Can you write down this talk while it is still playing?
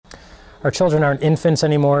Our children aren't infants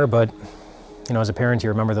anymore, but as a parent, you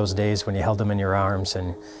remember those days when you held them in your arms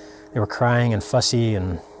and they were crying and fussy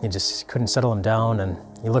and you just couldn't settle them down, and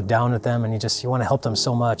you look down at them and you want to help them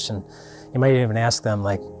so much, and you might even ask them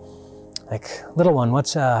like, little one,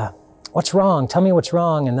 what's wrong? Tell me what's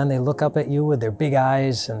wrong. And then they look up at you with their big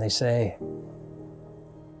eyes and they say,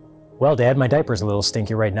 well, Dad, my diaper's a little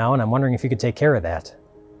stinky right now and I'm wondering if you could take care of that.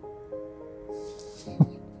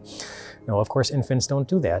 No, of course, infants don't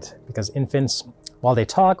do that, because infants, while they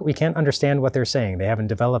talk, we can't understand what they're saying. They haven't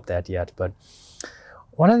developed that yet. But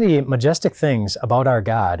one of the majestic things about our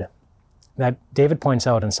God that David points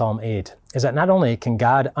out in Psalm 8 is that not only can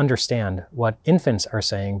God understand what infants are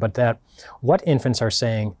saying, but that what infants are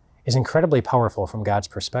saying is incredibly powerful from God's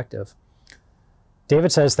perspective.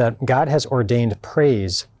 David says that God has ordained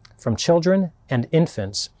praise from children and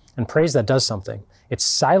infants, and praise that does something. It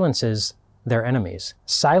silences their enemies,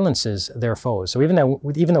 silences their foes. So even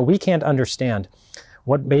though we can't understand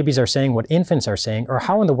what babies are saying, what infants are saying, or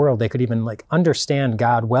how in the world they could even understand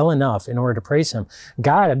God well enough in order to praise him,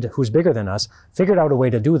 God, who's bigger than us, figured out a way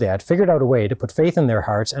to do that, figured out a way to put faith in their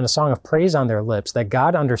hearts and a song of praise on their lips that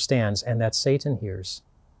God understands and that Satan hears,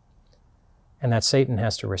 and that Satan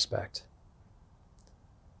has to respect.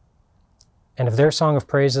 And if their song of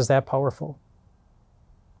praise is that powerful,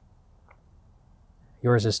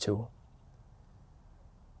 yours is too.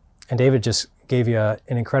 And David just gave you an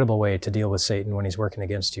incredible way to deal with Satan when he's working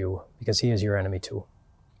against you, because he is your enemy too.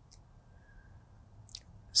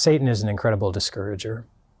 Satan is an incredible discourager.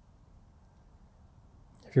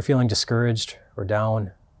 If you're feeling discouraged or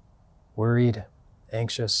down, worried,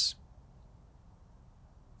 anxious,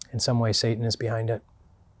 in some way Satan is behind it.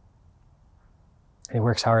 And he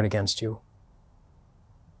works hard against you.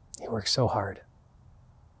 He works so hard.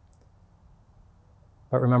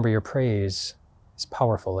 But remember, your praise is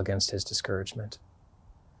powerful against his discouragement.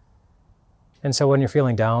 And so when you're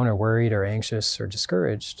feeling down or worried or anxious or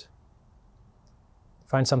discouraged,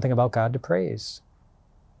 find something about God to praise.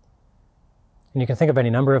 And you can think of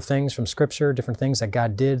any number of things from Scripture, different things that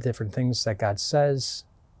God did, different things that God says.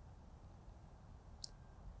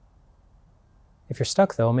 If you're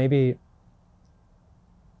stuck though, maybe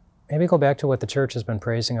go back to what the church has been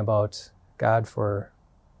praising about God for,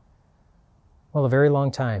 a very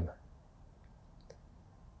long time.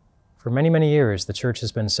 For many, many years, the church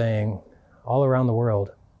has been saying all around the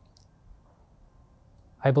world,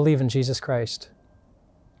 I believe in Jesus Christ,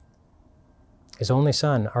 his only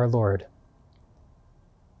Son, our Lord,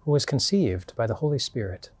 who was conceived by the Holy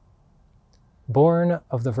Spirit, born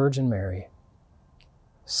of the Virgin Mary,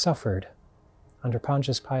 suffered under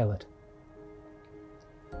Pontius Pilate.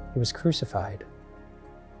 He was crucified,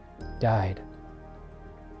 died,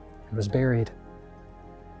 and was buried.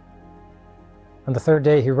 On the third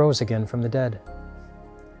day, he rose again from the dead.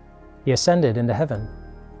 He ascended into heaven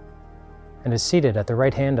and is seated at the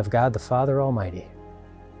right hand of God the Father Almighty.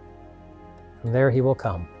 From there he will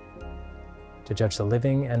come to judge the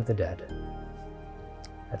living and the dead.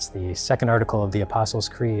 That's the second article of the Apostles'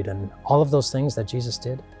 Creed, and all of those things that Jesus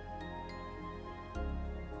did,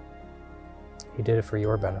 he did it for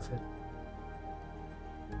your benefit,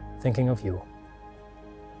 thinking of you,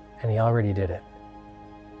 and he already did it.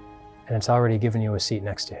 And it's already given you a seat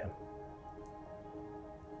next to him.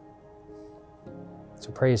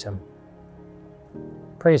 So praise him.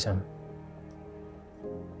 Praise him.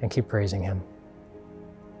 And keep praising him.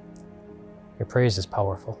 Your praise is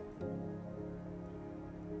powerful.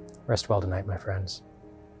 Rest well tonight, my friends.